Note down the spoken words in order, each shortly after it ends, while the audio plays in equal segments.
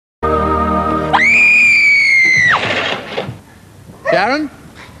Sharon?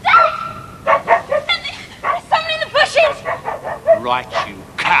 There's someone in the bushes! Right, you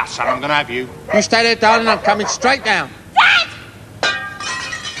cuss, and I'm going to have you. You stay there, darling, I'm coming straight down. Dad!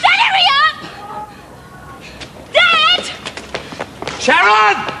 Dad, hurry up! Dad!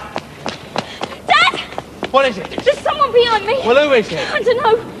 Sharon! Dad! What is it? There's someone behind me. Well, who is it? I don't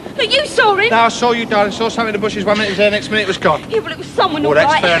know. But you saw him. No, I saw you, darling. Saw something in the bushes. 1 minute it was there, next minute it was gone. Yeah, well, it was someone, Well, all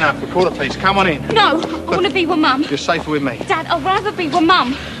that's right. fair enough. We'll call the police. Come on in. No, I want to be with Mum. You're safer with me. Dad, I'd rather be with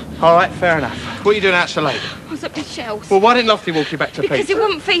Mum. All right, fair enough. What are you doing out so late? I was at Michelle's. Well, why didn't Lofty walk you back to Because Pete's? he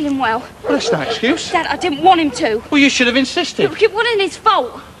wasn't feeling well. Well, that's no excuse. Dad, I didn't want him to. Well, you should have insisted. Look, it wasn't his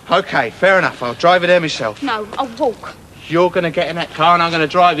fault. OK, fair enough. I'll drive you there myself. No, I'll walk. You're going to get in that car and I'm going to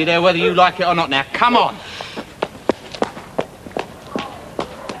drive you there whether you like it or not. Now, come on.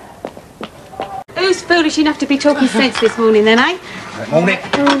 Who's foolish enough to be talking sense this morning, then, eh? Morning.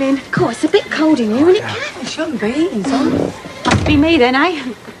 Morning. Of course, it's a bit cold in here, isn't it? It shouldn't be. It's on. Must be me, then,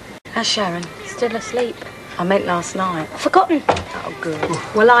 eh? How's Sharon? Still asleep. I meant last night. Forgotten. Oh, good.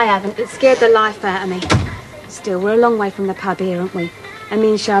 Well, I haven't. It scared the life out of me. Still, we're a long way from the pub here, aren't we? And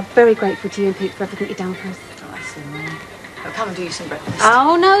me and Shah are very grateful to you and Pete for everything you've done for us. Oh, I see, Mum. I'll come and do you some breakfast.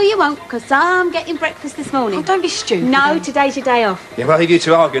 Oh, no, you won't, because I'm getting breakfast this morning. Oh, don't be stupid. No, today's your day off. Yeah, well, leave you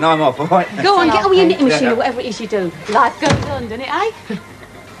two arguing. I'm off, all right? Go on, get on with your knitting machine or whatever it is you do. Life goes on, doesn't it, eh?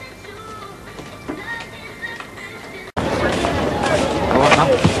 All right, Mum.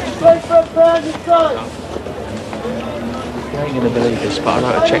 You ain't going to believe this, but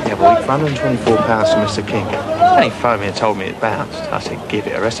I wrote a cheque the other week for £124 to Mr. King. And he phoned me and told me it bounced. I said, give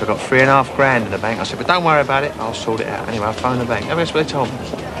it a rest. I got £3.5 grand in the bank. I said, but don't worry about it. I'll sort it out. Anyway, I phoned the bank. That's what they told me.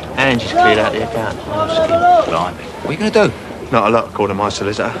 Angie's cleared out the account. Blimey. What are you going to do? Not a lot, according to my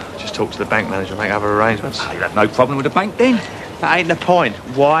solicitor. Just talk to the bank manager and make other arrangements. Oh, you'll have no problem with the bank then. That ain't the point.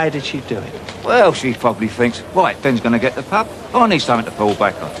 Why did she do it? Well, she probably thinks, right, Ben's going to get the pub. I need something to fall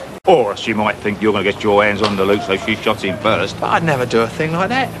back on. Or she might think you're going to get your hands on the loot, so she shots him first. But I'd never do a thing like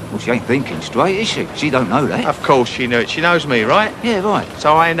that. Well, she ain't thinking straight, is she? She don't know that. Of course she knew it. She knows me, right? Yeah, right.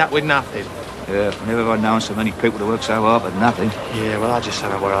 So I end up with nothing. Yeah, I've never known so many people to work so hard for nothing. Yeah, well, I just don't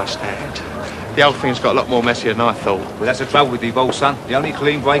know where I stand. The whole thing's got a lot more messier than I thought. Well, that's the trouble with you, old son. The only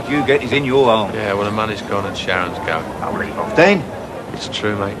clean break you get is in your arm. Yeah, well, the money's gone and Sharon's going. I'll leave off then. It's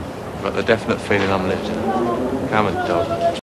true, mate. I've got the definite feeling I'm losing. Come on, dog.